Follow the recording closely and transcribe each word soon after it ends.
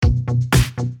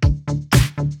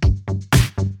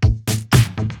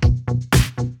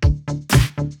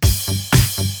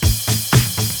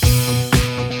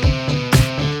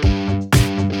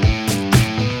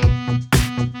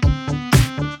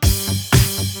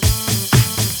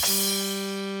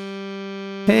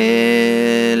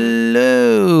Hello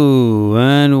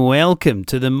and welcome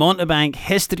to the Montebank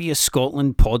History of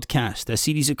Scotland podcast, a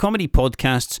series of comedy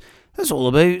podcasts that's all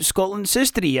about Scotland's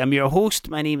history. I'm your host,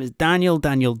 my name is Daniel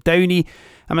Downey.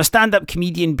 I'm a stand-up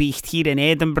comedian based here in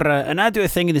Edinburgh, and I do a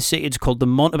thing in the city. It's called the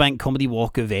Montebank Comedy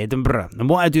Walk of Edinburgh. And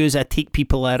what I do is I take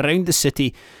people around the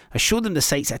city, I show them the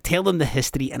sights, I tell them the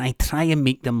history, and I try and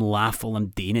make them laugh while I'm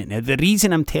doing it. Now, the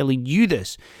reason I'm telling you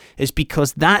this is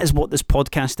because that is what this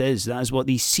podcast is. That is what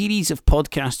these series of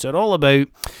podcasts are all about,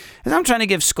 is I'm trying to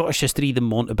give Scottish history the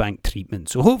Montebank treatment.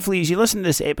 So hopefully as you listen to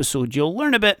this episode, you'll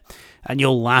learn a bit and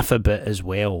you'll laugh a bit as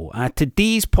well.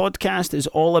 Today's podcast is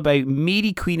all about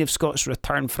Mary Queen of Scots'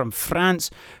 return from France,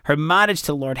 her marriage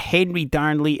to Lord Henry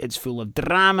Darnley. It's full of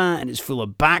drama and it's full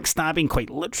of backstabbing,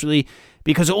 quite literally,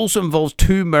 because it also involves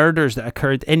two murders that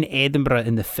occurred in Edinburgh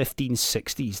in the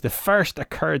 1560s. The first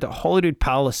occurred at Holyrood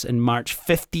Palace in March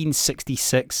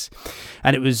 1566,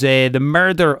 and it was the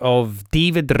murder of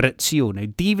David Rizzio.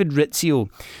 Now, David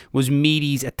Rizzio was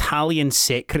Mary's Italian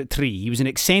secretary. He was an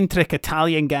eccentric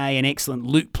Italian guy, an excellent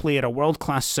lute player, a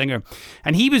world-class singer,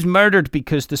 and he was murdered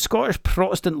because the Scottish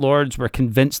Protestant lords were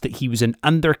convinced that he was an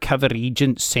undercover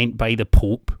agent sent by the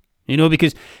Pope. You know,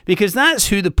 because that's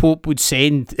who the Pope would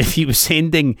send if he was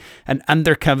sending an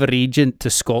undercover agent to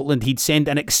Scotland. He'd send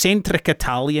an eccentric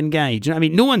Italian guy. Do you know what I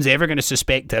mean? No one's ever going to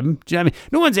suspect him. Do you know what I mean?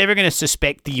 No one's ever going to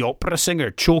suspect the opera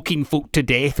singer choking folk to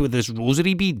death with his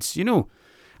rosary beads, you know.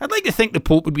 I'd like to think the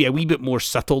Pope would be a wee bit more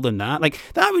subtle than that. Like,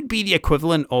 that would be the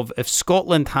equivalent of if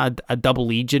Scotland had a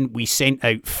double agent, we sent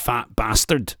out Fat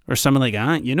Bastard or something like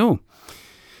that, you know.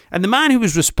 And the man who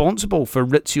was responsible for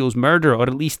Rizzio's murder, or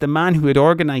at least the man who had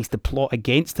organised the plot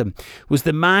against him, was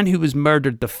the man who was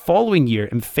murdered the following year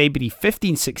in February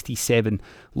 1567,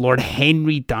 Lord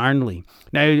Henry Darnley.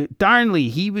 Now, Darnley,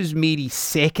 he was Mary's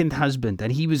second husband,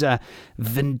 and he was a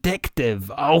vindictive,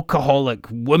 alcoholic,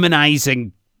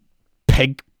 womanising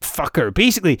pig fucker.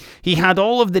 Basically, he had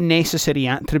all of the necessary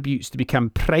attributes to become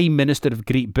Prime Minister of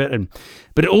Great Britain,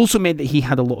 but it also meant that he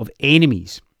had a lot of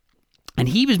enemies. And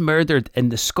he was murdered in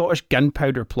the Scottish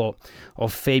gunpowder plot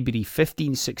of February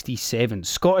 1567,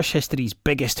 Scottish history's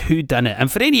biggest whodunit.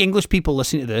 And for any English people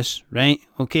listening to this, right,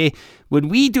 okay, when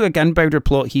we do a gunpowder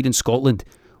plot here in Scotland,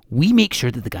 we make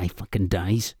sure that the guy fucking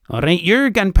dies, alright? Your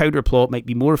gunpowder plot might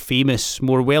be more famous,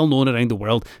 more well-known around the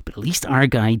world, but at least our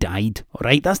guy died,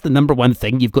 alright? That's the number one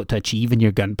thing you've got to achieve in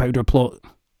your gunpowder plot.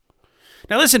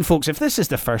 Now listen, folks, if this is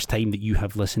the first time that you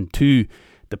have listened to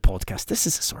the podcast, this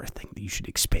is the sort of thing that you should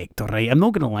expect, alright? I'm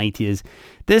not going to lie to you.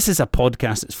 This is a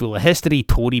podcast that's full of history,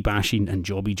 Tory bashing and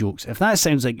jobby jokes. If that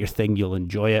sounds like your thing, you'll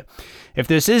enjoy it. If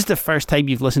this is the first time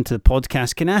you've listened to the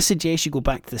podcast, can I suggest you go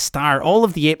back to the start? All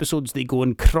of the episodes, they go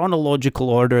in chronological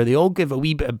order. They all give a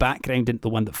wee bit of background into the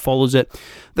one that follows it.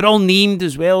 They're all named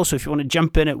as well, so if you want to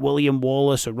jump in at William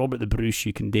Wallace or Robert the Bruce,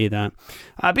 you can do that.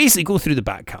 Basically, go through the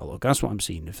back catalogue. That's what I'm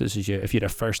saying, if you're a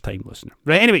first-time listener.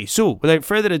 Right, anyway, so without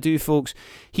further ado, folks,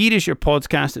 here is your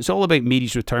podcast. It's all about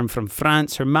Mary's return from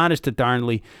France, her marriage to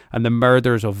Darnley, and the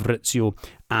murders of Rizzio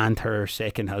and her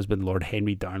second husband, Lord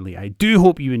Henry Darnley. I do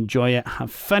hope you enjoy it.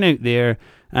 Have fun out there,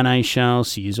 and I shall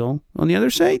see you all on the other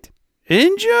side.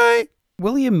 Enjoy!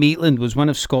 William Maitland was one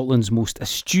of Scotland's most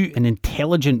astute and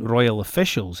intelligent royal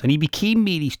officials, and he became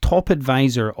Mary's top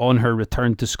advisor on her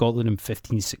return to Scotland in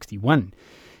 1561.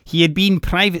 He had been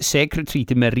private secretary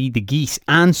to Marie de Guise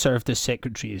and served as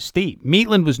Secretary of State.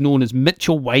 Maitland was known as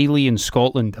Mitchell Wiley in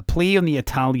Scotland, a play on the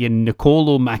Italian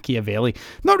Niccolo Machiavelli.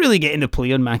 Not really getting the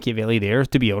play on Machiavelli there,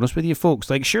 to be honest with you folks.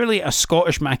 Like, surely a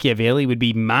Scottish Machiavelli would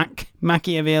be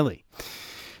Machiavelli.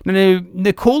 Now,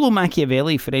 Niccolo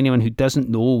Machiavelli, for anyone who doesn't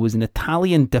know, was an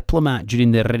Italian diplomat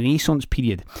during the Renaissance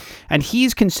period, and he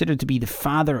is considered to be the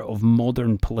father of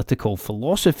modern political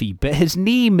philosophy, but his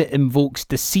name invokes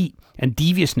deceit and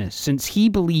deviousness, since he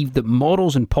believed that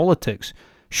morals and politics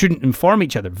shouldn't inform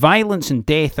each other. Violence and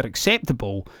death are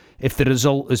acceptable if the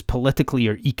result is politically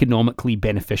or economically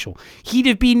beneficial. He'd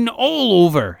have been all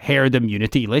over herd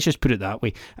immunity, let's just put it that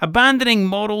way. Abandoning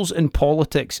morals and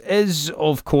politics is,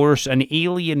 of course, an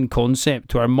alien concept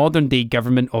to our modern day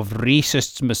government of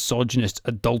racists, misogynists,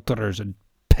 adulterers and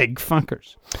pig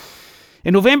fuckers.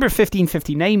 In November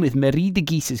 1559, with Marie de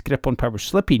Guise's grip on power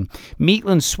slipping,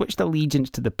 Maitland switched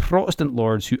allegiance to the Protestant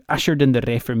lords who ushered in the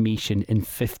Reformation in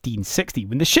 1560.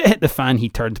 When the shit hit the fan, he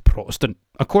turned Protestant.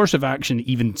 A course of action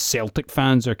even Celtic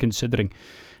fans are considering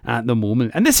at the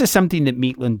moment. And this is something that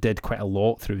Maitland did quite a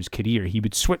lot through his career. He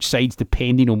would switch sides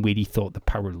depending on where he thought the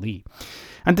power lay.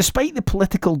 And despite the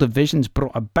political divisions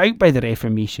brought about by the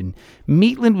Reformation,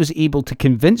 Maitland was able to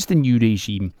convince the new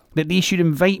regime that they should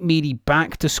invite Mary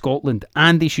back to Scotland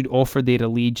and they should offer their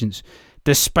allegiance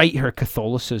despite her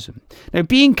Catholicism. Now,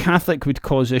 being Catholic would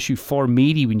cause issue for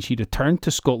Mary when she returned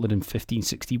to Scotland in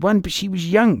 1561, but she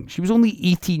was young. She was only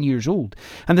 18 years old,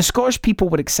 and the Scottish people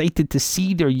were excited to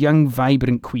see their young,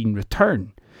 vibrant queen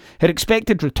return. Her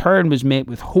expected return was met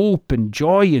with hope and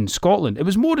joy in Scotland. It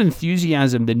was more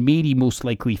enthusiasm than Mary most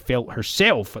likely felt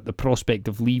herself at the prospect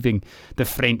of leaving the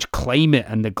French climate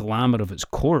and the glamour of its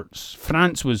courts.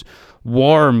 France was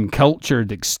warm,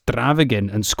 cultured, extravagant,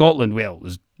 and Scotland, well,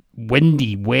 was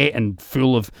windy, wet, and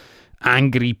full of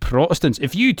angry Protestants.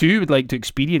 If you too would like to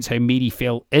experience how Mary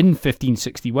felt in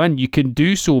 1561, you can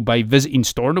do so by visiting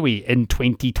Stornoway in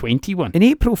 2021. In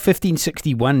April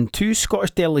 1561, two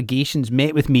Scottish delegations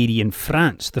met with Mary in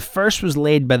France. The first was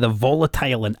led by the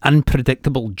volatile and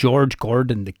unpredictable George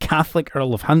Gordon, the Catholic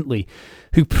Earl of Huntly,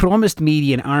 who promised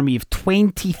Mary an army of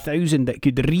 20,000 that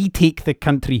could retake the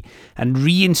country and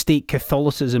reinstate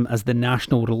Catholicism as the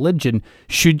national religion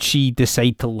should she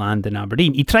decide to land in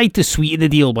Aberdeen. He tried to sweeten the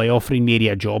deal by offering Mary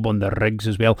a job on the rigs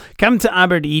as well. Come to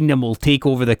Aberdeen and we'll take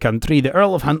over the country. The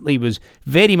Earl of Huntly was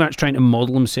very much trying to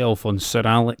model himself on Sir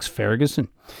Alex Ferguson.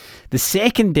 The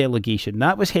second delegation,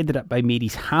 that was headed up by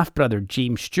Mary's half-brother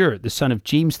James Stewart, the son of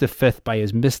James V by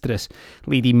his mistress,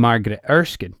 Lady Margaret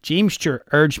Erskine. James Stewart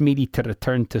urged Mary to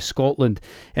return to Scotland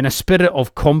in a spirit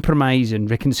of compromise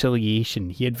and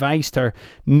reconciliation. He advised her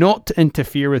not to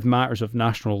interfere with matters of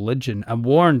national religion and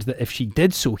warned that if she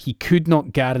did so, he could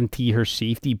not guarantee her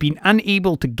safety. Being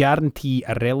unable to guarantee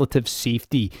a relative's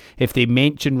safety if they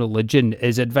mention religion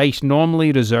is advice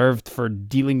normally reserved for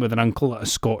dealing with an uncle at a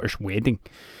Scottish wedding.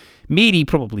 Mary,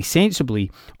 probably sensibly,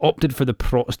 opted for the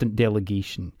Protestant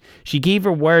delegation. She gave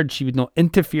her word she would not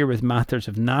interfere with matters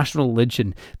of national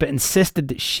religion, but insisted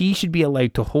that she should be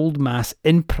allowed to hold Mass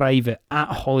in private at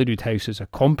Holyrood House as a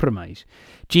compromise.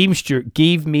 James Stewart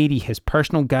gave Mary his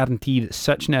personal guarantee that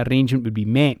such an arrangement would be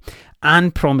met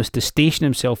and promised to station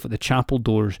himself at the chapel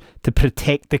doors to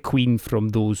protect the Queen from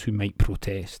those who might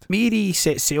protest. Mary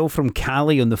set sail from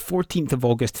Calais on the 14th of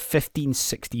August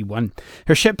 1561.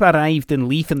 Her ship arrived in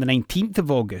Leith on the 19th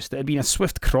of August. It had been a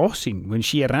swift crossing. When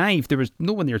she arrived, there was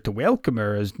no one there to welcome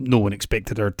her, as no one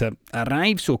expected her to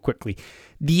arrive so quickly.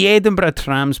 The Edinburgh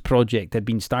Trams project had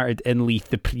been started in Leith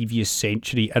the previous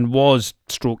century and was,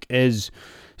 is,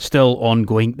 still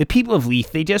ongoing. The people of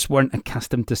Leith, they just weren't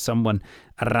accustomed to someone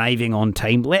arriving on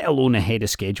time, let alone ahead of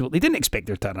schedule. They didn't expect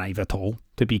her to arrive at all,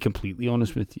 to be completely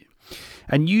honest with you.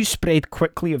 A news spread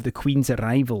quickly of the Queen's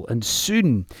arrival, and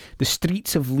soon the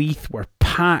streets of Leith were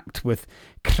packed with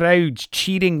crowds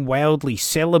cheering wildly,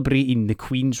 celebrating the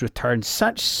Queen's return.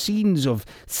 Such scenes of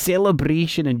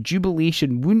celebration and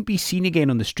jubilation wouldn't be seen again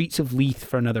on the streets of Leith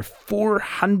for another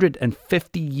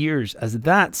 450 years, as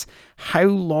that's how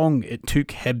long it took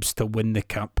Hibs to win the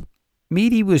cup.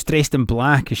 Mary was dressed in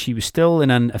black as she was still in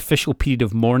an official period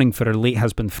of mourning for her late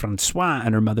husband Francois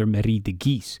and her mother Marie de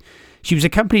Guise. She was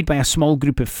accompanied by a small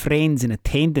group of friends and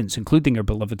attendants, including her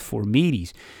beloved Four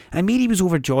Marys, and Mary was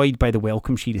overjoyed by the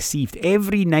welcome she received.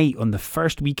 Every night on the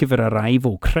first week of her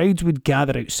arrival, crowds would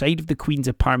gather outside of the Queen's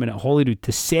apartment at Holyrood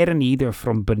to serenade her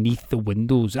from beneath the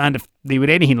windows, and if they were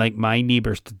anything like my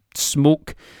neighbours, to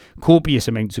smoke copious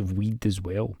amounts of weed as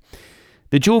well.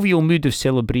 The jovial mood of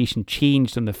celebration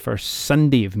changed on the first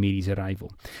Sunday of Mary's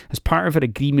arrival. As part of her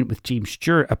agreement with James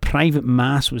Stewart, a private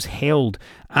mass was held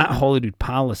at Holyrood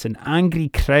Palace, and angry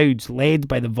crowds led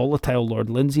by the volatile Lord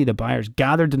Lindsay the Byres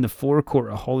gathered in the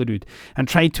forecourt of Holyrood and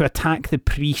tried to attack the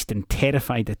priest and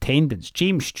terrified attendants.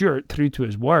 James Stewart, true to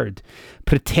his word,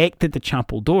 protected the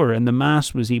chapel door and the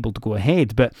mass was able to go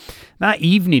ahead. But that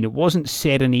evening it wasn't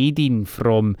serenading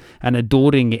from an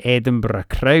adoring Edinburgh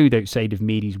crowd outside of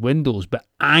Mary's windows, but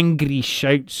angry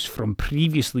shouts from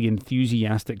previously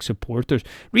enthusiastic supporters,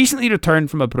 recently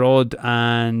returned from abroad,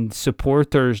 and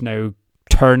supporters now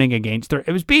turning against her.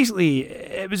 It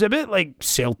was a bit like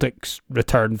Celtic's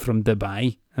return from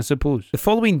Dubai, I suppose. The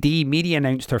following day, Mary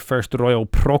announced her first royal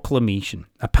proclamation,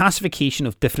 a pacification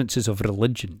of differences of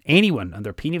religion. Anyone,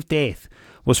 under pain of death,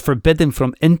 was forbidden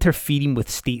from interfering with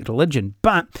state religion,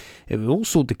 but it was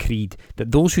also decreed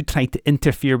that those who tried to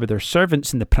interfere with their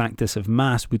servants in the practice of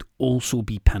Mass would also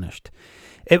be punished.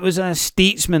 It was a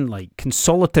statesmanlike,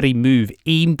 consolatory move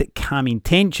aimed at calming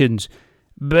tensions,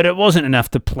 but it wasn't enough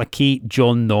to placate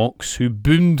John Knox, who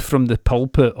boomed from the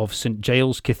pulpit of St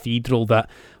Giles Cathedral that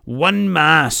one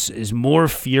Mass is more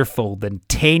fearful than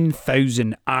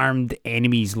 10,000 armed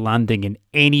enemies landing in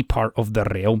any part of the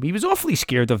realm. He was awfully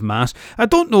scared of Mass. I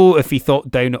don't know if he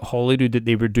thought down at Holyrood that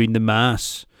they were doing the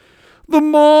Mass. The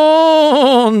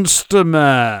Monster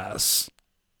Mass.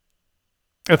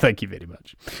 Oh, thank you very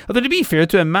much. Although, to be fair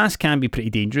to him, Mass can be pretty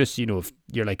dangerous, if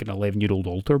you're like an 11-year-old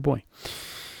altar boy.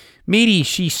 Mary,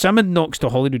 she summoned Knox to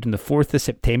Holyrood on the 4th of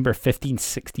September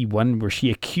 1561, where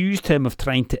she accused him of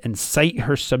trying to incite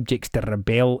her subjects to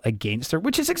rebel against her,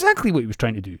 which is exactly what he was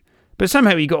trying to do. But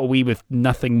somehow he got away with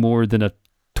nothing more than a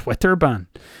Twitter ban.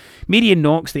 Mary and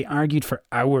Knox, they argued for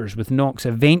hours, with Knox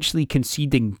eventually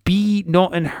conceding, "Be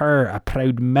not in her a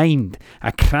proud mind,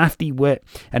 a crafty wit,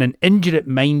 and an indurate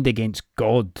mind against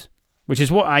God," which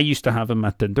is what I used to have in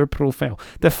my Tinder profile.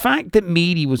 The fact that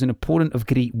Mary was an opponent of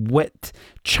great wit,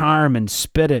 charm and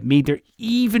spirit made her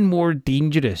even more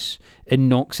dangerous in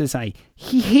Knox's eye.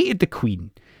 He hated the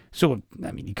Queen. So,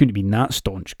 I mean, he couldn't have been that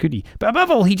staunch, could he? But above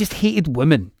all, he just hated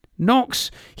women. Knox,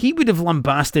 he would have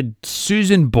lambasted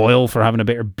Susan Boyle for having a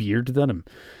better beard than him.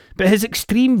 But his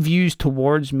extreme views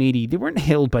towards Mary, they weren't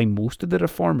held by most of the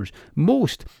reformers.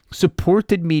 Most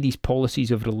supported Mary's policies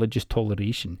of religious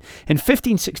toleration. In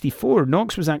 1564,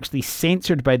 Knox was actually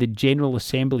censured by the General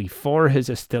Assembly for his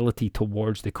hostility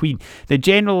towards the Queen. The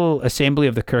General Assembly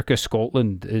of the Kirk of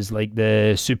Scotland is like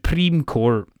the Supreme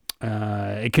Court.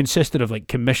 It consisted of like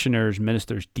commissioners,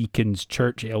 ministers, deacons,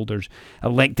 church elders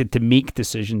elected to make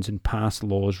decisions and pass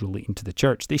laws relating to the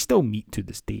church. They still meet to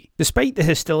this day. Despite the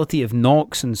hostility of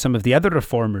Knox and some of the other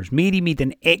reformers, Mary made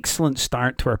an excellent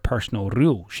start to her personal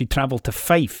rule. She travelled to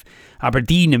Fife,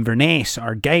 Aberdeen, Inverness,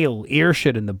 Argyll,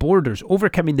 Ayrshire and the Borders,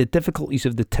 overcoming the difficulties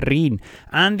of the terrain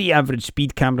and the average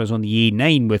speed cameras on the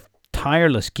A9 with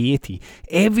tireless gaiety.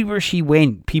 Everywhere she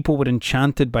went, people were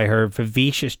enchanted by her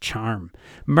vivacious charm.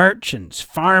 Merchants,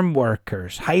 farm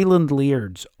workers, Highland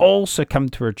lairds all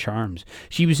succumbed to her charms.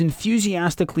 She was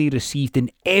enthusiastically received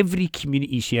in every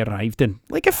community she arrived in,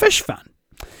 like a fish fan.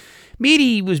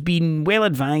 Mary was being well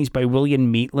advised by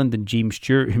William Maitland and James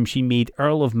Stewart, whom she made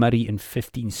Earl of Murray in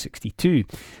 1562.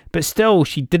 But still,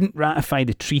 she didn't ratify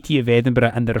the Treaty of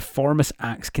Edinburgh and the reformist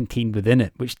acts contained within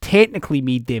it, which technically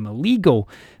made them illegal,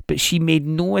 but she made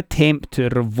no attempt to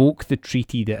revoke the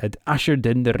treaty that had ushered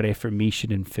in the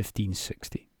Reformation in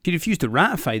 1560. She refused to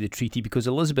ratify the treaty because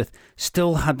Elizabeth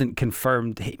still hadn't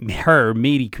confirmed her,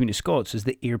 Mary, Queen of Scots, as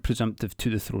the heir presumptive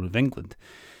to the throne of England.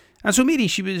 And so Mary,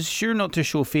 she was sure not to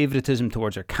show favouritism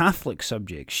towards her Catholic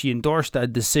subjects. She endorsed a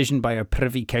decision by her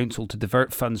Privy Council to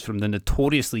divert funds from the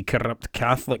notoriously corrupt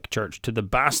Catholic Church to the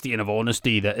bastion of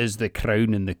honesty that is the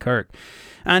Crown and the Kirk.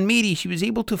 And Mary, she was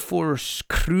able to force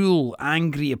cruel,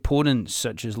 angry opponents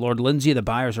such as Lord Lindsay of the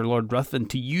Byres or Lord Ruthven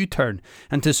to U-turn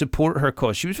and to support her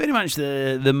cause. She was very much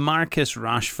the Marcus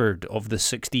Rashford of the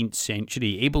 16th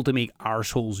century, able to make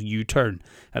arseholes U-turn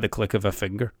at the click of a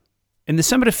finger. In the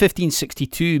summer of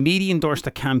 1562, Mary endorsed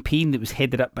a campaign that was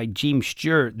headed up by James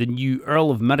Stewart, the new Earl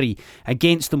of Murray,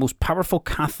 against the most powerful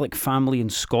Catholic family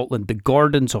in Scotland, the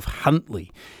Gordons of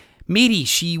Huntly. Mary,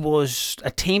 she was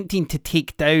attempting to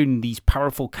take down these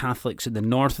powerful Catholics in the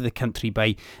north of the country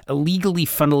by illegally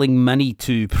funneling money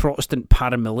to Protestant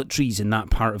paramilitaries in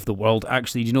that part of the world.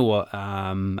 Actually, do you know what?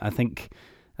 I think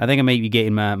I might be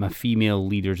getting my female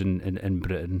leaders in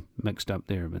Britain mixed up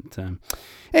there. But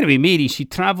anyway, Mary, she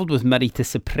travelled with Murray to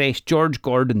suppress George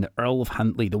Gordon, the Earl of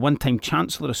Huntly, the one-time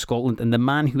Chancellor of Scotland and the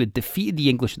man who had defeated the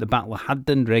English at the Battle of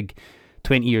Haddenrig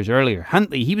 20 years earlier.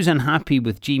 Huntly, he was unhappy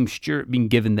with James Stewart being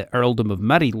given the Earldom of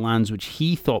Murray, lands which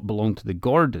he thought belonged to the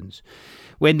Gordons.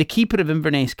 When the keeper of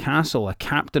Inverness Castle, a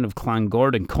captain of Clan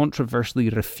Gordon, controversially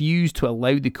refused to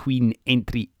allow the Queen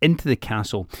entry into the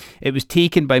castle, it was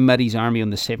taken by Murray's army on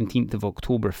the 17th of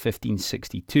October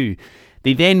 1562.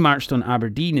 They then marched on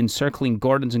Aberdeen, encircling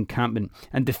Gordon's encampment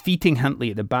and defeating Huntly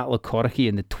at the Battle of Corricky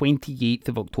on the 28th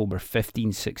of October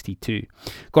 1562.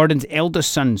 Gordon's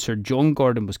eldest son, Sir John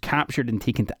Gordon, was captured and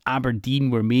taken to Aberdeen,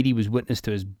 where Mary was witness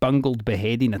to his bungled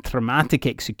beheading, a traumatic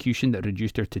execution that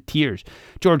reduced her to tears.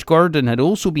 George Gordon had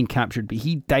also been captured, but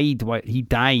he died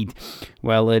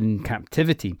while in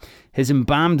captivity. His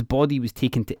embalmed body was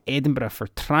taken to Edinburgh for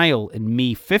trial in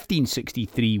May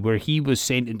 1563, where he was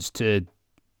sentenced to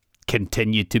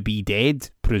continue to be dead,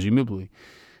 presumably.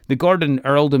 The Gordon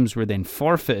earldoms were then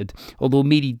forfeited, although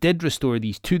Mary did restore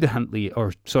these to the Huntly,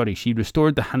 she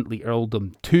restored the Huntly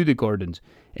earldom to the Gordons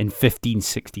in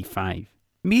 1565.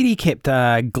 Mary kept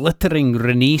a glittering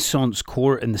Renaissance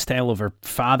court in the style of her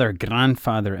father,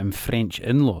 grandfather and French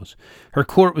in-laws. Her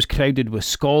court was crowded with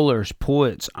scholars,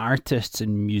 poets, artists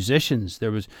and musicians. There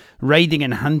was riding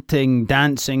and hunting,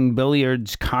 dancing,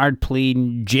 billiards, card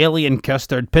playing, jelly and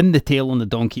custard, pin the tail on the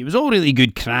donkey. It was all really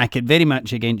good crack and very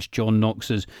much against John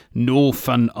Knox's no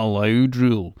fun allowed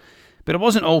rule. But it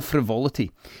wasn't all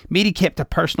frivolity. Mary kept a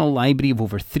personal library of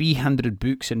over 300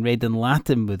 books and read in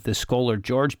Latin with the scholar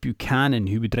George Buchanan,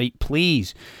 who would write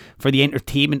plays for the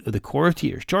entertainment of the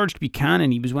courtiers. George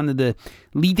Buchanan, he was one of the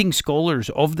leading scholars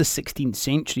of the 16th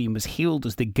century and was hailed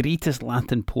as the greatest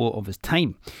Latin poet of his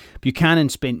time. Buchanan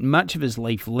spent much of his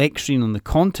life lecturing on the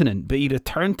continent, but he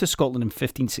returned to Scotland in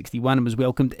 1561 and was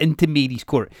welcomed into Mary's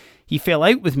court. He fell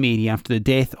out with Mary after the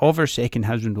death of her second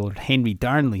husband, Lord Henry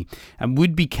Darnley, and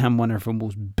would become one of her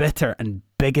most bitter and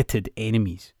bigoted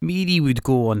enemies. Mary would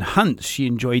go on hunts. She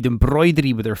enjoyed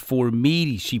embroidery with her four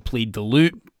Marys. She played the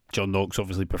lute. John Knox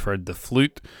obviously preferred the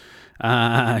flute.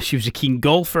 She was a keen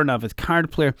golfer, an avid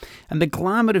card player, and the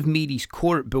glamour of Mary's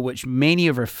court bewitched many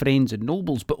of her friends and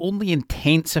nobles, but only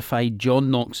intensified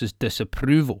John Knox's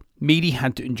disapproval. Mary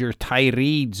had to endure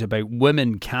tirades about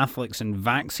women, Catholics, and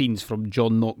vaccines from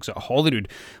John Knox at Holyrood,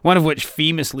 one of which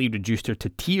famously reduced her to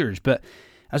tears. But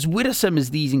as wearisome as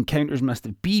these encounters must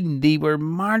have been, they were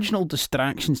marginal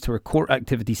distractions to her court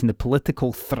activities and the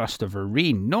political thrust of her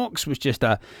reign. Knox was just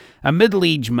a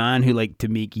middle-aged man who liked to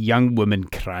make young women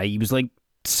cry. He was like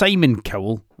Simon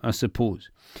Cowell, I suppose.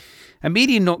 And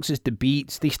Mary and Knox's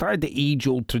debates, they started the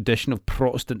age-old tradition of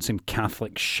Protestants and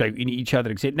Catholics shouting at each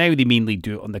other, except now they mainly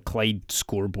do it on the Clyde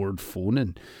scoreboard phone.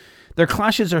 And their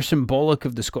clashes are symbolic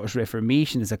of the Scottish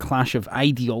Reformation as a clash of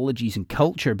ideologies and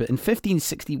culture, but in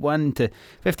 1561 to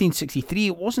 1563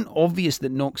 it wasn't obvious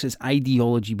that Knox's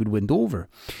ideology would win over.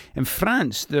 In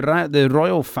France, the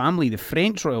royal family, the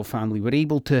French royal family, were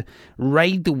able to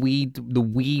ride the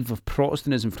wave of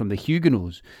Protestantism from the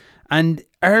Huguenots. And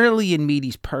early in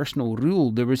Mary's personal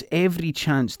rule, there was every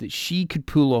chance that she could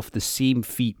pull off the same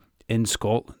feat in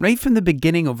Scotland. Right from the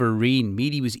beginning of her reign,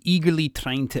 Mary was eagerly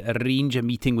trying to arrange a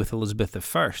meeting with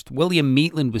Elizabeth I. William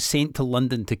Maitland was sent to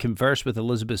London to converse with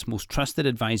Elizabeth's most trusted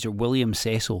advisor, William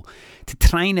Cecil, to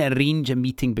try and arrange a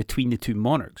meeting between the two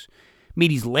monarchs.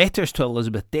 Mary's letters to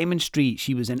Elizabeth demonstrate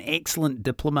she was an excellent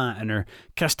diplomat in her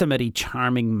customary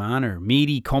charming manner.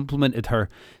 Mary complimented her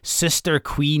sister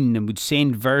queen and would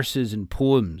send verses and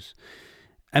poems.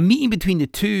 A meeting between the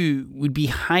two would be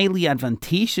highly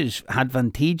advantageous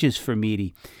for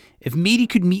Mary. If Mary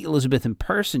could meet Elizabeth in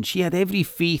person, she had every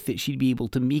faith that she'd be able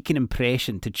to make an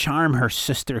impression to charm her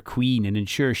sister queen and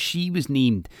ensure she was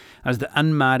named as the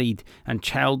unmarried and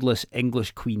childless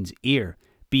English queen's heir.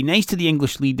 Be nice to the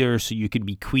English leader so you can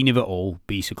be queen of it all,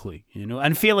 basically.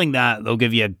 And failing that, they'll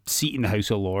give you a seat in the House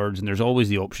of Lords, and there's always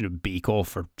the option of Bake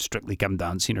Off or Strictly Come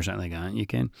Dancing or something like that, you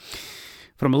can.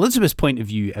 From Elizabeth's point of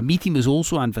view, a meeting was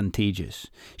also advantageous.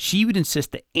 She would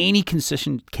insist that any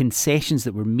concessions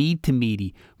that were made to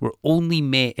Mary were only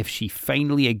met if she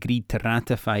finally agreed to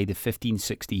ratify the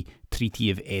 1560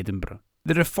 Treaty of Edinburgh.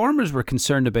 The reformers were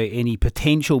concerned about any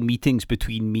potential meetings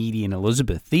between Mary and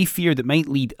Elizabeth. They feared it might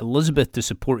lead Elizabeth to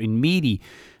supporting Mary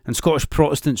and Scottish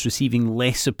Protestants receiving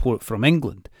less support from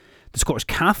England. The Scottish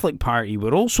Catholic Party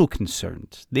were also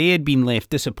concerned. They had been left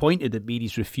disappointed at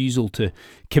Mary's refusal to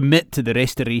commit to the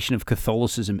restoration of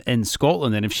Catholicism in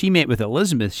Scotland, and if she met with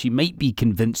Elizabeth, she might be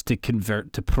convinced to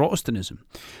convert to Protestantism.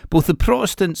 Both the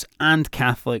Protestants and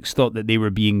Catholics thought that they were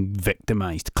being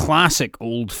victimised. Classic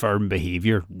old firm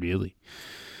behaviour, really.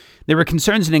 There were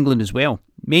concerns in England as well.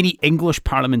 Many English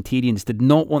parliamentarians did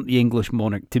not want the English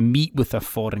monarch to meet with a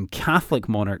foreign Catholic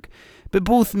monarch, but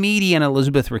both Mary and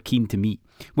Elizabeth were keen to meet.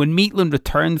 When Maitland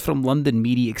returned from London,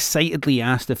 Mary excitedly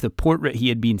asked if the portrait he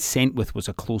had been sent with was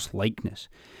a close likeness.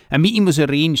 A meeting was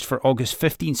arranged for August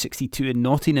 1562 in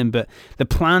Nottingham, but the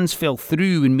plans fell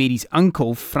through when Mary's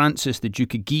uncle, Francis, the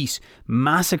Duke of Guise,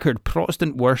 massacred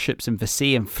Protestant worships in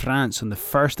Versailles in France on the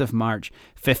 1st of March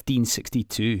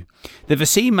 1562. The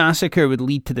Versailles massacre would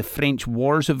lead to the French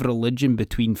wars of religion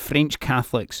between French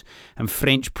Catholics and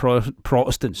French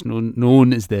Protestants,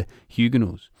 known as the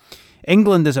Huguenots.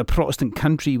 England as a Protestant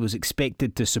country was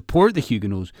expected to support the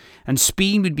Huguenots, and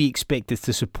Spain would be expected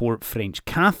to support French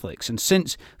Catholics. And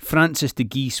since Francis de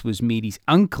Guise was Mary's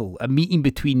uncle, a meeting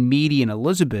between Mary and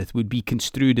Elizabeth would be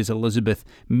construed as Elizabeth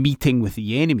meeting with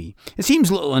the enemy. It seems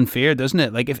a little unfair, doesn't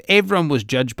it? Like, if everyone was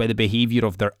judged by the behaviour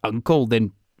of their uncle,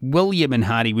 then William and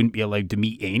Harry wouldn't be allowed to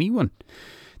meet anyone.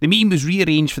 The meeting was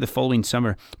rearranged for the following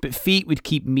summer, but fate would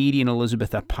keep Mary and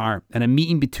Elizabeth apart, and a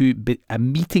meeting between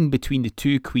the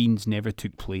two queens never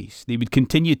took place. They would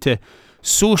continue to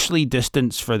socially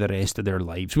distance for the rest of their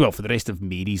lives. Well, for the rest of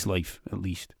Mary's life, at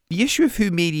least. The issue of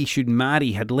who Mary should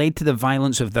marry had led to the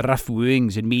violence of the rough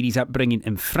wooings in Mary's upbringing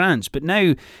in France, but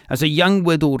now, as a young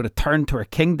widow returned to her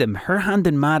kingdom, her hand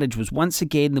in marriage was once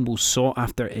again the most sought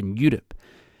after in Europe.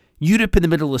 Europe in the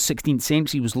middle of the 16th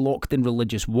century was locked in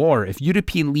religious war. If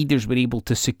European leaders were able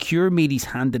to secure Mary's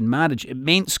hand in marriage, it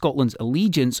meant Scotland's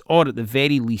allegiance, or at the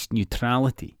very least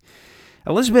neutrality.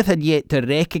 Elizabeth had yet to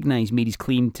recognise Mary's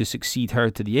claim to succeed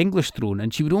her to the English throne,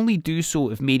 and she would only do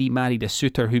so if Mary married a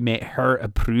suitor who met her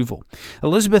approval.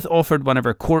 Elizabeth offered one of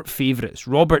her court favourites,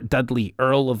 Robert Dudley,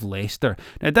 Earl of Leicester.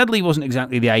 Now, Dudley wasn't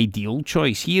exactly the ideal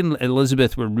choice. He and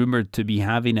Elizabeth were rumoured to be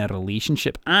having a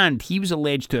relationship, and he was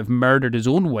alleged to have murdered his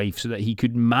own wife so that he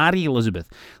could marry Elizabeth.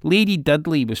 Lady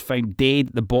Dudley was found dead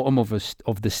at the bottom of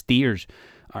the stairs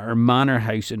at her manor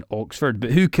house in Oxford.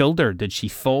 But who killed her? Did she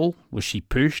fall? Was she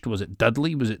pushed? Was it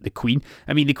Dudley? Was it the Queen?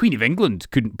 I mean, the Queen of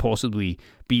England couldn't possibly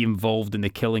be involved in the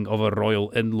killing of a royal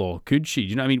in-law, could she? Do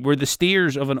you know what I mean? Were the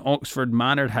stairs of an Oxford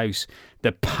manor house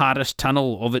the Paris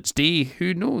tunnel of its day?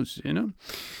 Who knows, you know?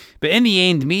 But in the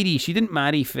end, Mary, she didn't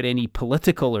marry for any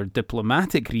political or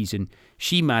diplomatic reason.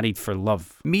 She married for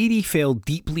love. Mary fell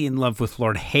deeply in love with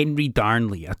Lord Henry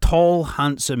Darnley, a tall,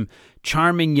 handsome,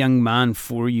 charming young man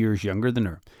 4 years younger than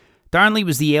her. Darnley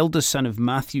was the eldest son of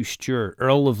Matthew Stewart,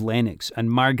 Earl of Lennox, and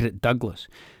Margaret Douglas.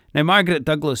 Now, Margaret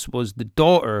Douglas was the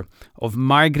daughter of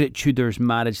Margaret Tudor's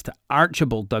marriage to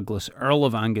Archibald Douglas, Earl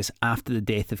of Angus, after the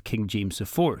death of King James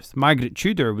IV. Margaret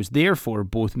Tudor was therefore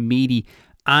both Mary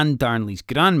and Darnley's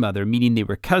grandmother, meaning they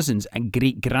were cousins and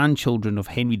great-grandchildren of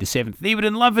Henry VII. They were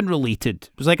in love and related.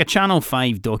 It was like a Channel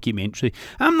 5 documentary.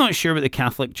 I'm not sure what the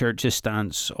Catholic Church's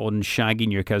stance on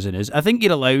shagging your cousin is. I think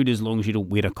you're allowed as long as you don't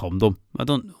wear a condom. I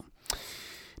don't know.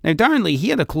 Now, Darnley, he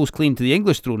had a close claim to the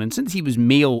English throne, and since he was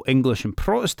male, English and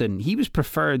Protestant, he was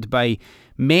preferred by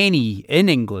many in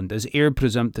England as heir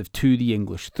presumptive to the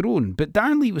English throne. But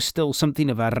Darnley was still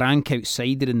something of a rank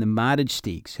outsider in the marriage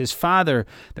stakes. His father,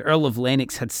 the Earl of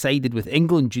Lennox, had sided with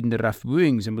England during the rough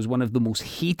wooings and was one of the most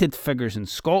hated figures in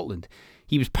Scotland.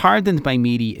 He was pardoned by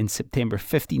Mary in September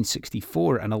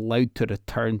 1564 and allowed to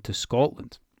return to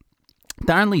Scotland.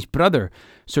 Darnley's brother,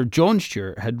 Sir John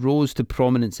Stuart, had rose to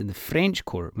prominence in the French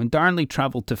court. When Darnley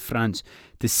travelled to France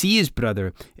to see his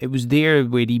brother, it was there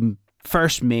where he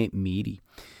first met Mary.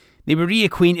 They were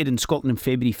reacquainted in Scotland in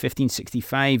February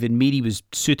 1565, and Mary was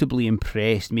suitably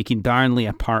impressed, making Darnley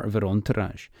a part of her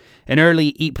entourage. In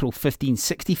early April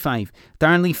 1565,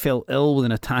 Darnley fell ill with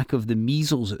an attack of the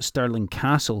measles at Stirling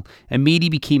Castle, and Mary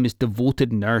became his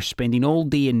devoted nurse, spending all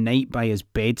day and night by his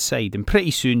bedside, and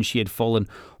pretty soon she had fallen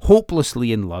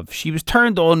hopelessly in love. She was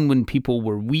turned on when people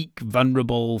were weak,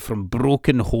 vulnerable, from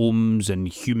broken homes and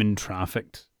human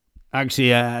trafficked.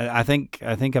 Actually, I think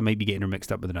I might be getting her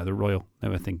mixed up with another royal,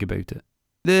 now I think about it.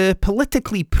 The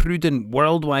politically prudent,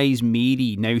 world-wise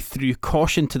Mary now threw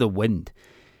caution to the wind.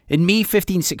 In May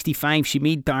 1565, she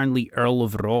made Darnley Earl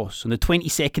of Ross. On the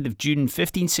 22nd of June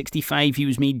 1565, he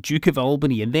was made Duke of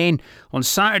Albany. And then, on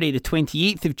Saturday, the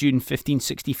 28th of June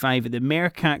 1565, at the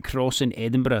Mercat Cross in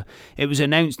Edinburgh, it was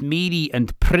announced Mary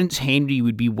and Prince Henry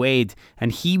would be wed,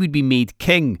 and he would be made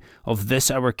king of this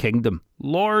our kingdom.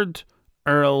 Lord,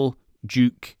 Earl,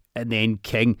 Duke, and then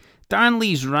King.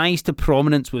 Darnley's rise to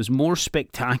prominence was more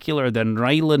spectacular than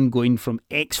Rylan going from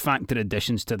X Factor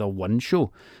auditions to the One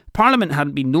Show. Parliament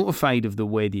hadn't been notified of the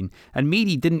wedding, and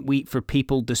Mary didn't wait for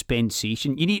papal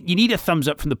dispensation. You need a thumbs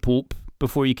up from the Pope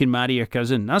before you can marry your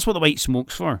cousin. That's what the white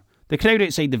smoke's for. The crowd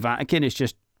outside the Vatican is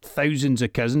just thousands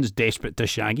of cousins desperate to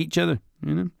shag each other,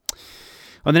 you know.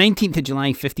 On the 19th of July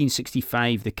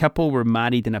 1565, the couple were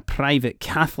married in a private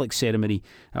Catholic ceremony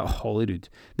at Holyrood.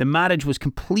 The marriage was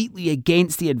completely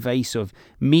against the advice of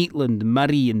Maitland,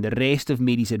 Murray and the rest of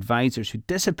Mary's advisors, who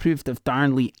disapproved of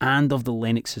Darnley and of the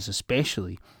Lennoxes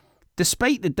especially.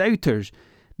 Despite the doubters,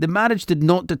 the marriage did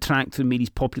not detract from Mary's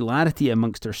popularity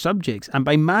amongst her subjects, and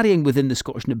by marrying within the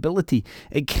Scottish nobility,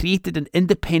 it created an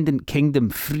independent kingdom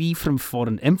free from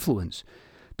foreign influence.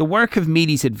 The work of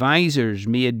Mary's advisors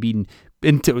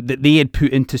that they had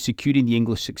put into securing the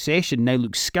English succession now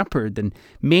looked scuppered, and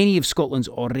many of Scotland's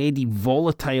already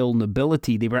volatile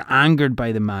nobility, they were angered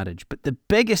by the marriage. But the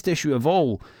biggest issue of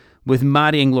all with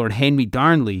marrying Lord Henry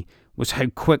Darnley was how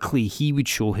quickly he would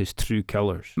show his true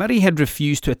colours. Murray had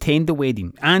refused to attend the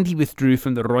wedding, and he withdrew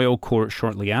from the royal court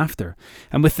shortly after.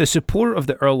 And with the support of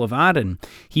the Earl of Arran,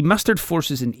 he mustered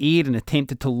forces in Ayr and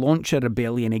attempted to launch a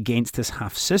rebellion against his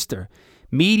half-sister.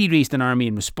 Mary raised an army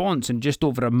in response, and just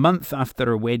over a month after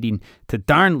her wedding to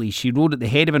Darnley, she rode at the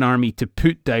head of an army to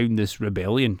put down this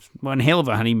rebellion. One hell of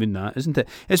a honeymoon that, isn't it?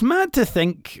 It's mad to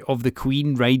think of the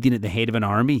Queen riding at the head of an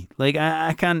army. Like,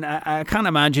 I can't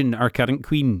imagine our current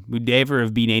Queen would ever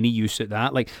have been any use at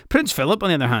that. Like, Prince Philip, on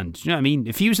the other hand, do you know what I mean?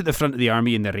 If he was at the front of the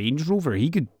army in the Range Rover, he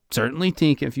could certainly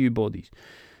take a few bodies.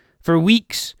 For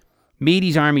weeks,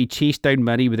 Mary's army chased down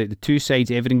Murray without the two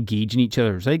sides ever engaging each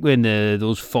other. It's like when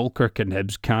those Falkirk and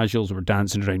Hibs casuals were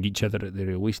dancing around each other at the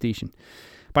railway station.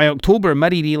 By October,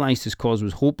 Murray realised his cause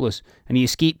was hopeless and he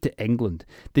escaped to England.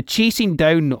 The chasing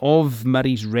down of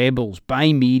Murray's rebels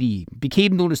by Mary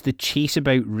became known as the Chase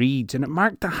About Raids, and it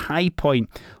marked the high point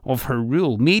of her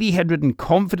rule. Mary had ridden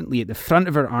confidently at the front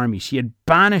of her army. She had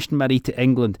banished Murray to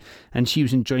England and she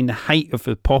was enjoying the height of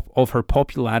her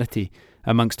popularity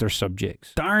amongst her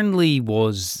subjects. Darnley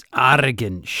was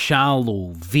arrogant,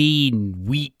 shallow, vain,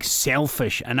 weak,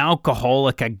 selfish, an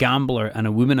alcoholic, a gambler and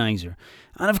a womanizer.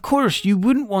 And of course, you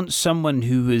wouldn't want someone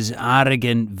who was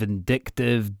arrogant,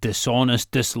 vindictive, dishonest,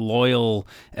 disloyal,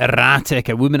 erratic,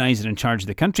 a womanizer in charge of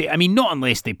the country. I mean, not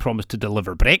unless they promised to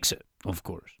deliver Brexit, of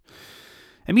course.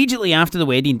 Immediately after the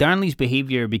wedding, Darnley's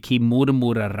behaviour became more and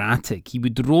more erratic. He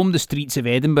would roam the streets of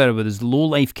Edinburgh with his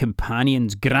low-life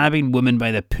companions, grabbing women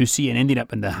by the pussy and ending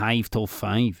up in the hive till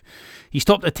 5. He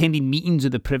stopped attending meetings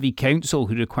of the Privy Council,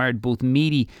 who required both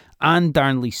Mary and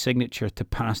Darnley's signature to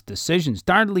pass decisions.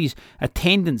 Darnley's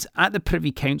attendance at the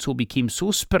Privy Council became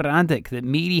so sporadic that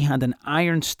Mary had an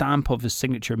iron stamp of his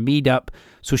signature made up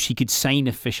so she could sign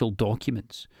official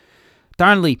documents.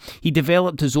 Darnley, he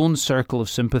developed his own circle of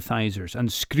sympathisers,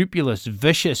 unscrupulous,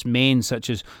 vicious men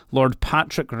such as Lord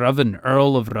Patrick Ruthven,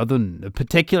 Earl of Ruthven, the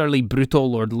particularly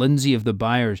brutal Lord Lindsay of the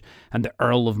Byres, and the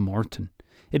Earl of Morton.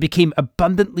 It became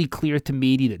abundantly clear to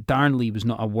Mary that Darnley was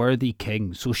not a worthy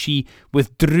king, so she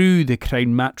withdrew the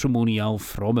crown matrimonial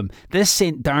from him. This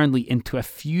sent Darnley into a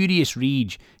furious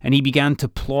rage, and he began to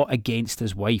plot against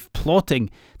his wife, plotting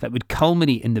that would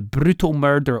culminate in the brutal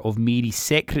murder of Mary's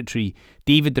secretary,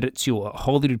 David Rizzio, at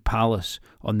Holyrood Palace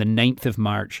on the 9th of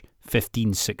March,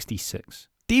 1566.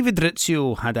 David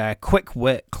Rizzio had a quick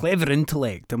wit, clever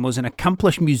intellect, and was an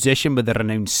accomplished musician with a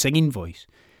renowned singing voice.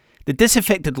 The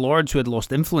disaffected lords who had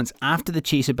lost influence after the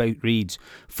Chase About raids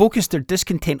focused their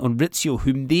discontent on Rizzio,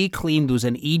 whom they claimed was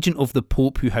an agent of the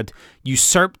Pope who had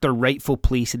usurped their rightful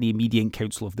place in the immediate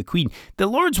council of the Queen. The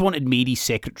lords wanted Mary's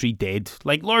secretary dead,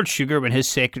 like Lord Sugar when his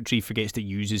secretary forgets to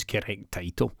use his correct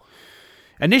title.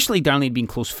 Initially, Darnley had been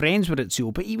close friends with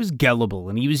Rizzio, but he was gullible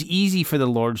and he was easy for the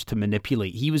lords to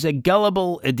manipulate. He was a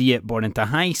gullible idiot born into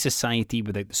high society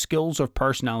without the skills or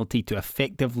personality to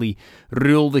effectively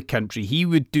rule the country. He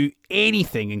would do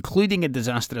anything, including a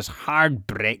disastrous hard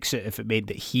Brexit, if it meant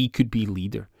that he could be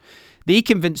leader. They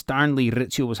convinced Darnley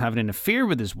Rizzio was having an affair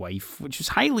with his wife, which was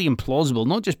highly implausible,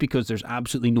 not just because there's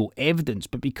absolutely no evidence,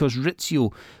 but because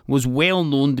Rizzio was well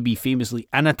known to be famously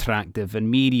unattractive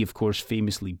and Mary, of course,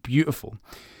 famously beautiful.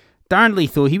 Darnley,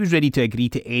 though, he was ready to agree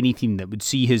to anything that would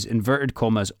see his inverted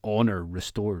commas honour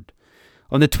restored.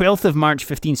 On the 12th of March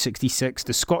 1566,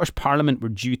 the Scottish Parliament were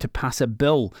due to pass a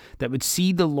bill that would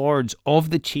see the lords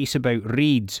of the Chase About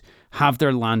raids have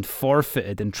their land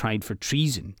forfeited and tried for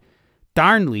treason.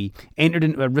 Darnley entered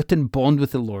into a written bond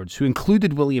with the lords, who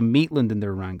included William Maitland in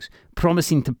their ranks,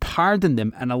 promising to pardon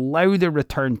them and allow their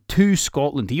return to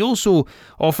Scotland. He also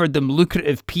offered them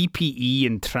lucrative PPE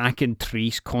and track and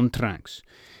trace contracts.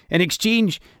 In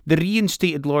exchange, the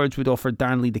reinstated lords would offer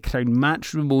Darnley the crown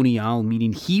matrimonial,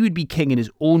 meaning he would be king in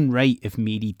his own right if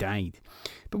Mary died.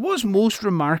 But what's most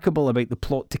remarkable about the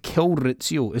plot to kill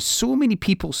Rizzio is so many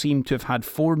people seem to have had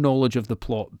foreknowledge of the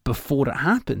plot before it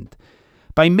happened.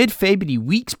 By mid-February,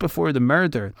 weeks before the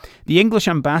murder, the English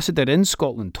ambassador in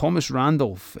Scotland, Thomas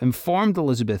Randolph, informed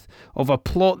Elizabeth of a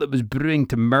plot that was brewing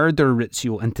to murder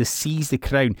Rizzio and to seize the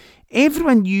crown.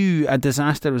 Everyone knew a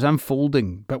disaster was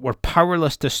unfolding, but were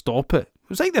powerless to stop it. It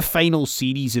was like the final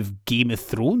series of Game of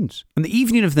Thrones. On the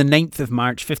evening of the 9th of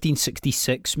March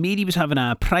 1566, Mary was having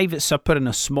a private supper in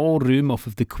a small room off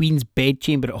of the Queen's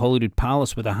bedchamber at Holyrood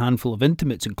Palace with a handful of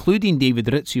intimates, including David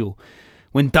Rizzio,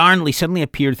 when Darnley suddenly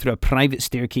appeared through a private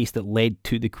staircase that led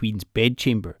to the Queen's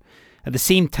bedchamber. At the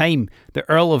same time, the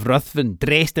Earl of Ruthven,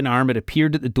 dressed in armour,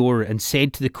 appeared at the door and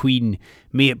said to the Queen,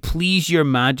 "May it please your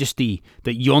Majesty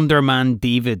that yonder man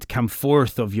David come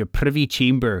forth of your privy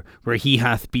chamber where he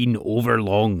hath been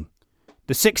overlong."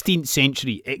 The 16th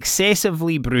century,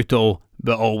 excessively brutal,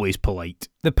 but always polite.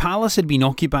 The palace had been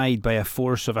occupied by a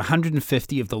force of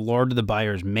 150 of the Lord of the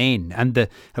Byres men, and the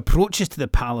approaches to the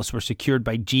palace were secured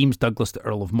by James Douglas, the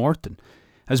Earl of Morton.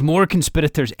 As more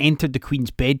conspirators entered the Queen's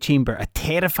bedchamber, a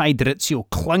terrified Rizzio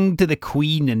clung to the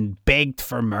Queen and begged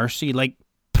for mercy, like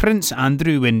Prince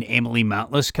Andrew when Emily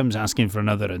Matlas comes asking for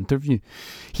another interview.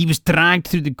 He was dragged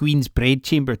through the Queen's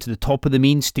bedchamber to the top of the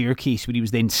main staircase, where he was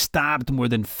then stabbed more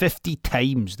than 50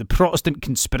 times. The Protestant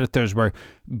conspirators were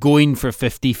going for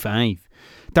 55.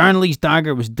 Darnley's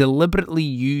dagger was deliberately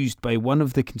used by one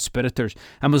of the conspirators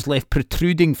and was left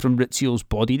protruding from Rizzio's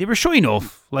body. They were showing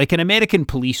off, like an American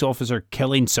police officer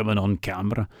killing someone on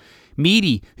camera.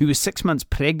 Mary, who was 6 months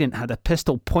pregnant, had a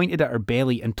pistol pointed at her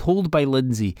belly and told by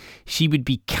Lindsay she would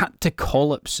be cut to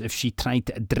collops if she tried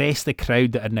to address the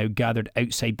crowd that had now gathered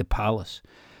outside the palace.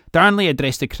 Darnley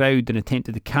addressed the crowd and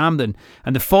attempted to calm them,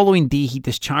 and the following day he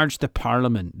discharged the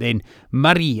Parliament. Then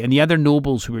Murray and the other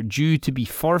nobles who were due to be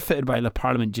forfeited by the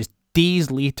Parliament just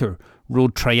days later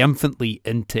rode triumphantly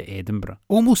into Edinburgh.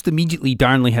 Almost immediately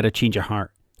Darnley had a change of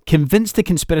heart. Convinced the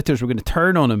conspirators were going to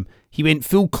turn on him, he went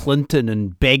full Clinton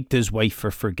and begged his wife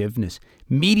for forgiveness.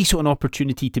 Mary saw an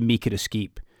opportunity to make her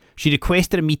escape. She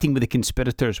requested a meeting with the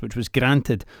conspirators, which was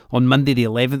granted on Monday the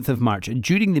 11th of March, and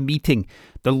during the meeting,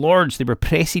 the Lords, they were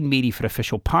pressing Mary for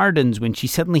official pardons when she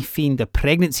suddenly feigned a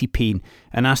pregnancy pain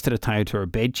and asked to retire to her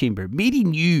bedchamber. Mary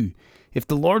knew if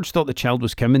the Lords thought the child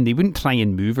was coming, they wouldn't try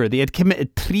and move her. They had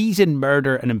committed treason,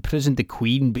 murder and imprisoned the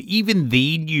Queen, but even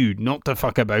they knew not to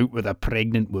fuck about with a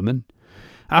pregnant woman.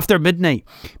 After midnight,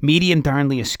 Mary and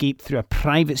Darnley escaped through a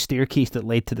private staircase that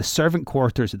led to the servant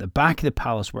quarters at the back of the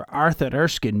palace, where Arthur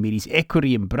Erskine, Mary's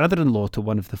equerry and brother-in-law to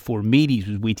one of the four Marys,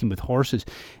 was waiting with horses.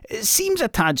 It seems a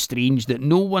tad strange that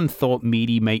no one thought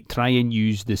Mary might try and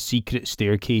use the secret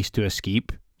staircase to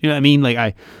escape. You know what I mean?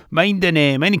 Like, mind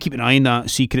and keep an eye on that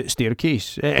secret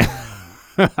staircase.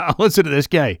 Listen to this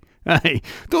guy.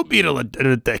 Don't be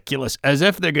ridiculous, as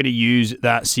if they're going to use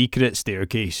that secret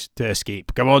staircase to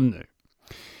escape. Come on now.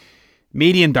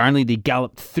 Mary and Darnley, they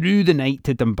galloped through the night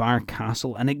to Dunbar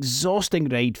Castle, an exhausting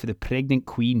ride for the pregnant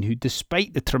Queen, who,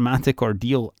 despite the traumatic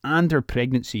ordeal and her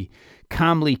pregnancy,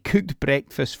 calmly cooked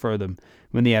breakfast for them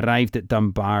when they arrived at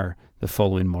Dunbar the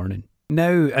following morning.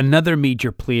 Now, another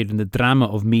major player in the drama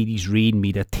of Mary's reign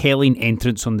made a telling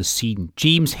entrance on the scene: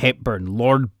 James Hepburn,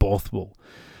 Lord Bothwell.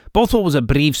 Bothwell was a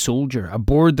brave soldier, a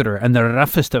borderer, and the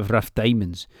roughest of rough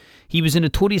diamonds. He was a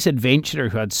notorious adventurer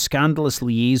who had scandalous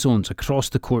liaisons across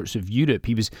the courts of Europe.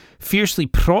 He was fiercely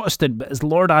Protestant, but as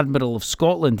Lord Admiral of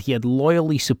Scotland, he had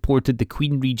loyally supported the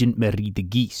Queen Regent Marie de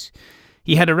Guise.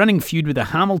 He had a running feud with the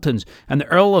Hamiltons and the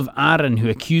Earl of Arran, who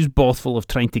accused Bothwell of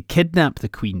trying to kidnap the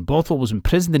Queen. Bothwell was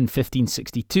imprisoned in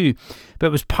 1562,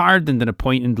 but was pardoned and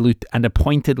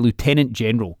appointed Lieutenant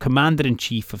General,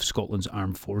 Commander-in-Chief of Scotland's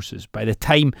Armed Forces, by the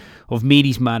time of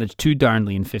Mary's marriage to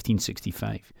Darnley in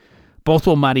 1565.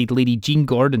 Bothwell married Lady Jean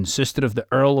Gordon, sister of the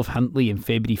Earl of Huntly, in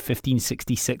February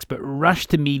 1566, but rushed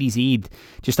to Mary's aid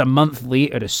just a month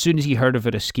later as soon as he heard of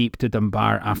her escape to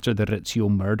Dunbar after the Rizzio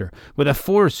murder. With a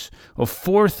force of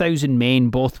 4,000 men,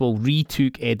 Bothwell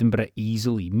retook Edinburgh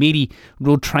easily. Mary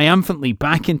rode triumphantly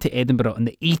back into Edinburgh on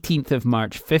the 18th of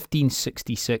March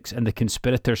 1566, and the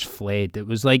conspirators fled. It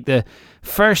was like the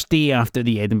first day after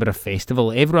the Edinburgh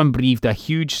Festival. Everyone breathed a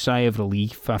huge sigh of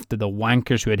relief after the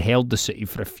wankers who had held the city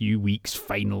for a few weeks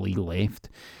finally left.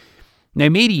 Now,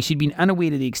 Mary, she'd been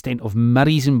unaware of the extent of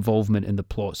Murray's involvement in the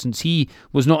plot, since he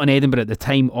was not in Edinburgh at the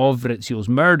time of Rizzio's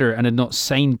murder and had not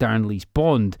signed Darnley's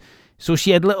bond, so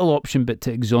she had little option but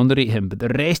to exonerate him, but the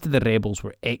rest of the rebels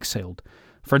were exiled.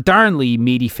 For Darnley,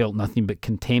 Mary felt nothing but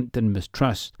contempt and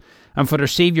mistrust, and for her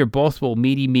saviour Bothwell,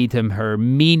 Mary made him her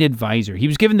main advisor. He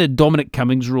was given the Dominic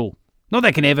Cummings role. Not that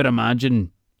I can ever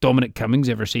imagine Dominic Cummings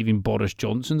ever saving Boris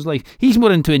Johnson's life. He's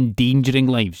more into endangering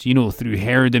lives, through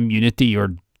herd immunity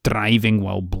or driving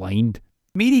while blind.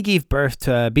 Mary gave birth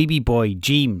to a baby boy,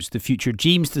 James, the future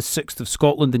James VI of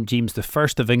Scotland and James I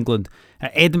of England,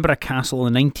 at Edinburgh Castle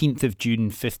on the 19th of June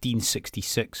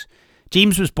 1566.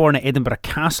 James was born at Edinburgh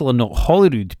Castle and not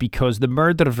Holyrood because the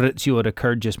murder of Rizzio had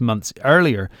occurred just months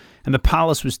earlier and the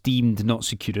palace was deemed not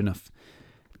secure enough.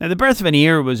 Now, the birth of an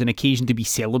heir was an occasion to be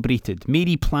celebrated.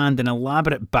 Mary planned an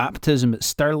elaborate baptism at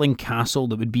Stirling Castle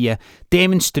that would be a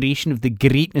demonstration of the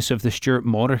greatness of the Stuart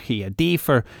monarchy, a day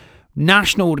for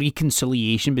national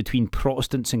reconciliation between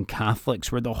Protestants and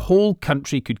Catholics, where the whole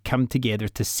country could come together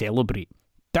to celebrate.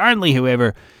 Darnley,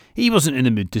 however, he wasn't in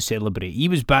the mood to celebrate. He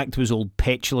was back to his old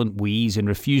petulant ways and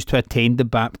refused to attend the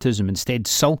baptism, instead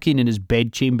sulking in his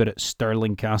bedchamber at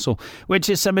Stirling Castle, which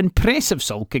is some impressive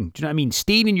sulking. Do you know what I mean?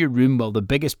 Staying in your room while the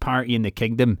biggest party in the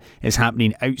kingdom is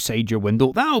happening outside your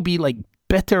window. That'll be like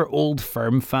bitter old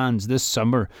firm fans this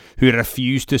summer who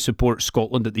refuse to support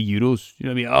Scotland at the Euros. You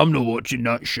know what I mean? I'm not watching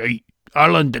that shite.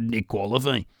 Ireland didn't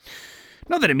qualify.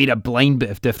 Not that it made a blind bit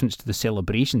of difference to the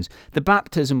celebrations. The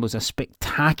baptism was a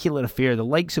spectacular affair, the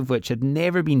likes of which had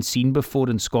never been seen before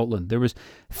in Scotland. There was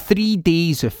 3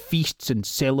 days of feasts and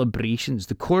celebrations.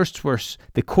 The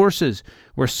courses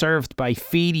were served by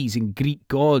fairies and Greek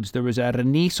gods. There was a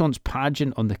Renaissance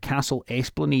pageant on the castle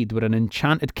esplanade where an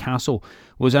enchanted castle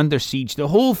was under siege. The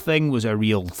whole thing was a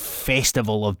real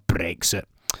festival of Brexit.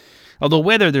 Although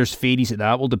whether there's fairies at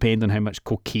that will depend on how much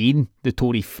cocaine the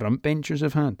Tory frontbenchers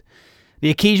have had. The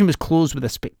occasion was closed with a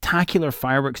spectacular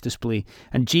fireworks display,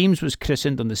 and James was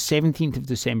christened on the 17th of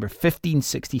December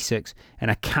 1566 in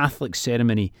a Catholic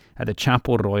ceremony at the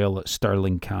Chapel Royal at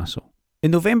Stirling Castle.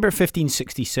 In November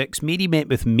 1566, Mary met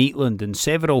with Maitland and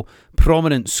several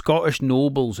prominent Scottish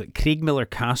nobles at Craigmillar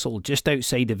Castle just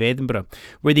outside of Edinburgh,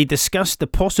 where they discussed the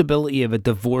possibility of a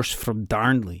divorce from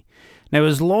Darnley. Now,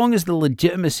 as long as the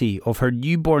legitimacy of her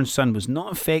newborn son was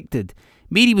not affected,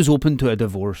 Mary was open to a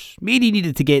divorce. Mary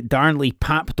needed to get Darnley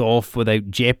papped off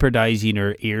without jeopardising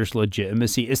her heir's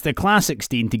legitimacy. It's the classic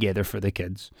staying together for the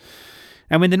kids.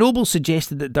 And when the nobles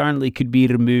suggested that Darnley could be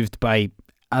removed by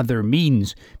other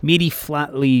means, Mary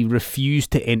flatly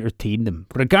refused to entertain them.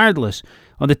 Regardless,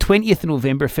 on the 20th of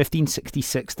November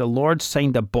 1566, the Lords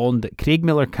signed a bond at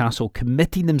Craigmillar Castle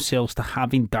committing themselves to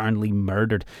having Darnley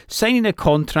murdered, signing a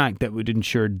contract that would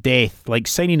ensure death, like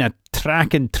signing a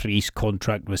track and trace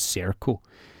contract with Serco.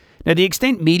 Now, the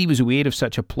extent Mary was aware of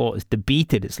such a plot is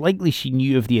debated. It's likely she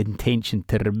knew of the intention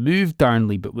to remove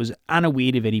Darnley but was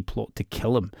unaware of any plot to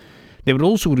kill him. There were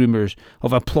also rumours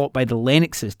of a plot by the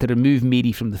Lennoxes to remove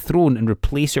Mary from the throne and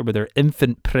replace her with her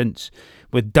infant prince,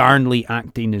 with Darnley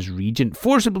acting as regent,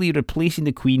 forcibly replacing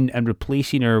the Queen and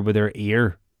replacing her with her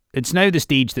heir. It's now the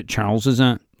stage that Charles is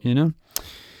at, Now,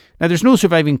 there's no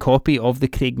surviving copy of the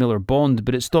Craigmillar Bond,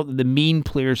 but it's thought that the main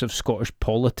players of Scottish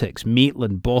politics,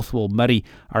 Maitland, Bothwell, Murray,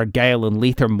 Argyll and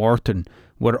later Morton,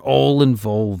 were all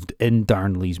involved in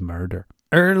Darnley's murder.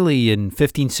 Early in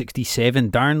 1567,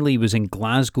 Darnley was in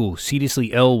Glasgow, seriously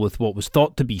ill with what was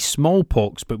thought to be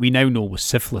smallpox, but we now know was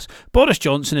syphilis. Boris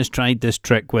Johnson has tried this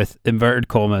trick with, inverted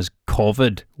commas,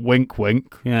 COVID. Wink,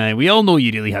 wink. We all know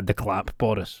you really had the clap,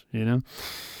 Boris,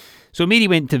 So Mary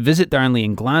went to visit Darnley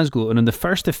in Glasgow, and on the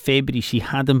 1st of February she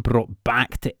had him brought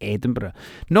back to Edinburgh.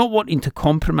 Not wanting to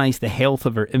compromise the health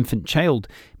of her infant child,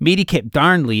 Mary kept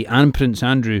Darnley and Prince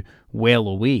Andrew well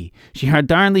away. She had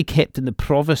Darnley kept in the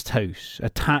Provost House,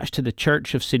 attached to the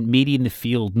Church of St Mary in the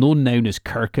Field, known now as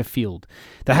Kirkafield.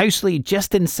 The house lay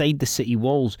just inside the city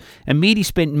walls, and Mary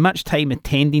spent much time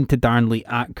attending to Darnley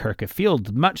at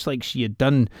Kirkafield, much like she had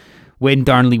done when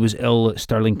Darnley was ill at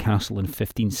Stirling Castle in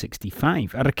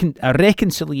 1565. A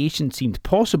reconciliation seemed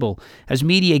possible as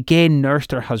Mary again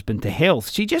nursed her husband to health.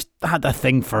 She just had a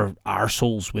thing for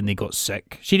arseholes when they got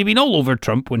sick. She'd have been all over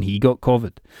Trump when he got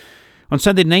COVID. On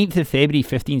Sunday 9th of February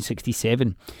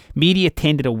 1567, Mary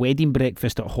attended a wedding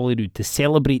breakfast at Holyrood to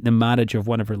celebrate the marriage of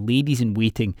one of her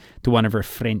ladies-in-waiting to one of her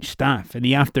French staff. In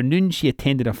the afternoon, she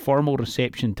attended a formal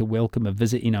reception to welcome a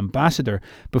visiting ambassador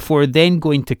before then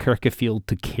going to Kirkafield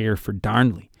to care for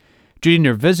Darnley. During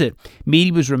her visit,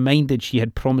 Mary was reminded she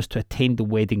had promised to attend the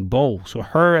wedding ball, so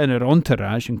her and her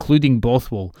entourage, including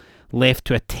Bothwell, left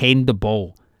to attend the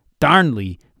ball.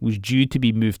 Darnley was due to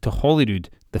be moved to Holyrood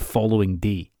the following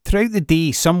day. Throughout the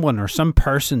day, someone or some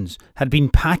persons had been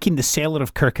packing the cellar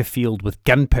of Kirkafield with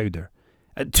gunpowder.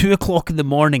 At 2 o'clock in the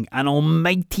morning, an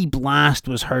almighty blast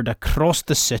was heard across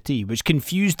the city, which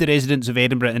confused the residents of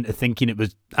Edinburgh into thinking it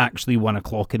was actually 1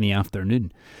 o'clock in the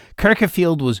afternoon.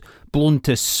 Kirkafield was blown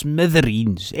to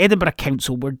smithereens. Edinburgh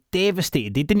Council were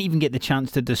devastated. They didn't even get the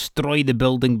chance to destroy the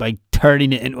building by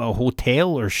turning it into a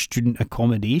hotel or student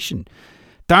accommodation.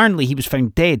 Darnley, he was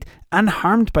found dead,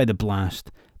 unharmed by the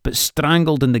blast, but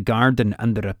strangled in the garden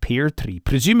under a pear tree.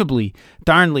 Presumably,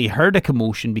 Darnley heard a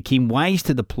commotion, became wise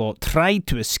to the plot, tried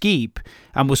to escape,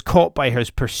 and was caught by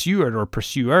his pursuer or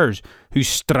pursuers, who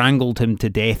strangled him to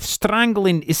death,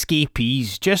 strangling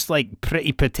escapees, just like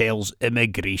Priti Patel's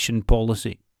immigration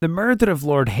policy. The murder of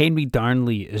Lord Henry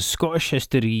Darnley is Scottish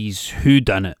history's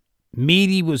whodunit.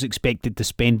 Mary was expected to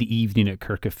spend the evening at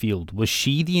Kirkafield. Was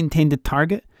she the intended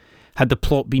target? Had the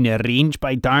plot been arranged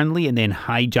by Darnley and then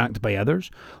hijacked by others?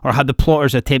 Or had the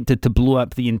plotters attempted to blow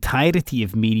up the entirety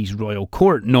of Mary's royal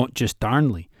court, not just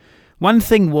Darnley? One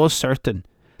thing was certain.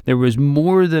 There was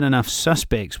more than enough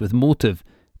suspects with motive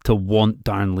to want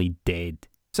Darnley dead.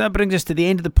 So that brings us to the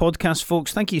end of the podcast,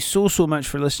 folks. Thank you so much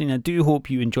for listening. I do hope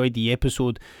you enjoyed the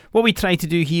episode. What we try to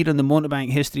do here on the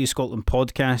Montebank History of Scotland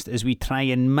podcast is we try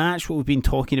and match what we've been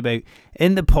talking about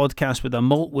in the podcast with a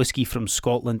malt whisky from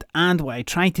Scotland. And what I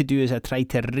try to do is I try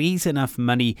to raise enough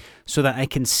money so that I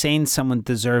can send someone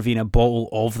deserving a bottle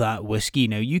of that whisky.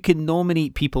 Now, you can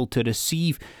nominate people to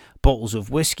receive bottles of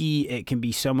whiskey. It can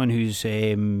be someone who's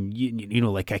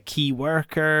like a key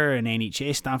worker, an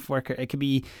NHS staff worker. It could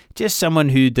be just someone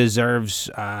who deserves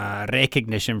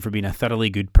recognition for being a thoroughly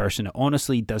good person. It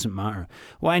honestly doesn't matter.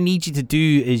 What I need you to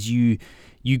do is you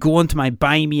go onto my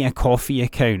Buy Me a Coffee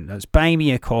account. That's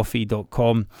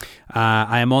buymeacoffee.com.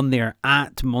 I am on there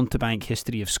at Montebank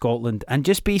History of Scotland, and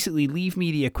just basically leave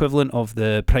me the equivalent of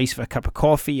the price of a cup of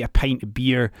coffee, a pint of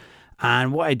beer.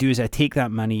 And what I do is I take that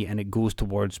money and it goes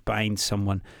towards buying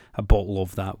someone a bottle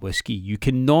of that whiskey. You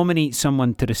can nominate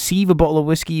someone to receive a bottle of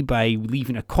whiskey by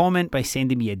leaving a comment, by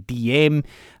sending me a DM.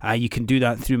 You can do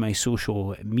that through my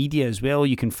social media as well.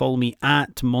 You can follow me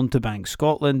at Montebank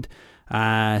Scotland.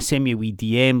 Send me a wee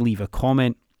DM, leave a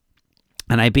comment.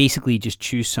 And I basically just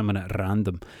choose someone at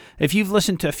random. If you've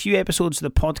listened to a few episodes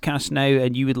of the podcast now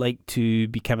and you would like to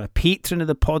become a patron of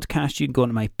the podcast, you can go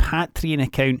onto my Patreon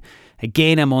account.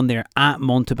 Again, I'm on there at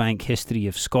Montebank History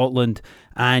of Scotland.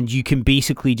 And you can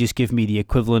basically just give me the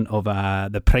equivalent of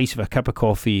the price of a cup of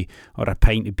coffee or a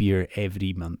pint of beer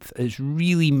every month. It's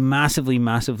really massively,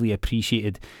 massively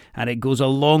appreciated. And it goes a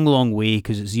long, long way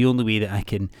because it's the only way that I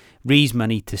can raise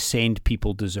money to send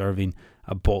people deserving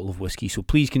a bottle of whiskey. So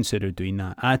please consider doing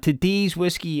that. Today's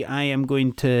whiskey, I am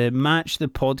going to match the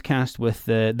podcast with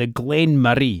the Glen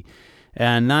Murray.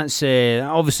 And that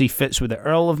obviously fits with the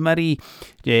Earl of Murray,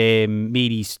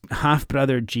 Mary's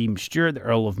half-brother James Stewart, the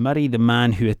Earl of Murray, the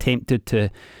man who attempted to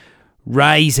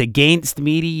rise against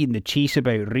Mary in the chase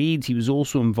about raids. He was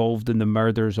also involved in the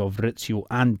murders of Rizzio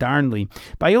and Darnley.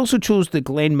 But I also chose the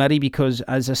Glen Murray because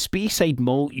as a Speyside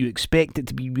malt, you expect it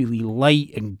to be really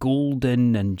light and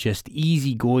golden and just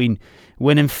easy going,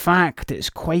 when in fact it's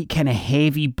quite kind of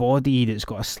heavy bodied. It's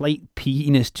got a slight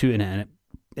peatiness to it, and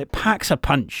it packs a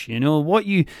punch. You know, what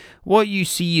you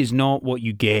see is not what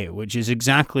you get, which is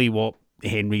exactly what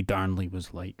Henry Darnley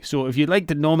was like. So if you'd like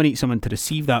to nominate someone to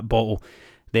receive that bottle,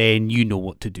 then you know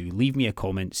what to do. Leave me a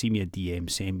comment, send me a DM,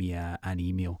 send me an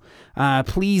email.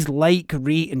 Please like,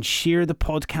 rate and share the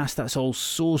podcast. That's all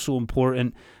so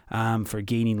important for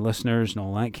gaining listeners and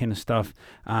all that kind of stuff.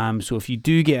 So if you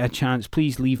do get a chance,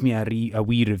 please leave me a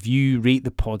wee review, rate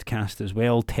the podcast as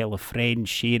well, tell a friend,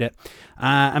 share it.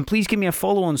 And please give me a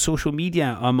follow on social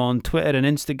media. I'm on Twitter and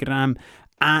Instagram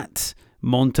at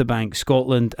Montebank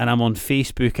Scotland, and I'm on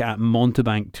Facebook at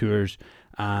Montebank Tours.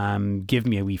 Give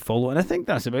me a wee follow, and I think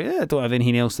that's about it. I don't have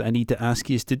anything else that I need to ask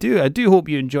you to do. I do hope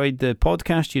you enjoyed the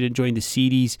podcast, you're enjoying the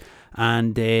series,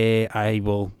 and I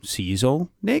will see you all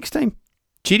next time.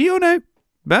 Cheerio now.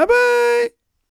 Bye bye.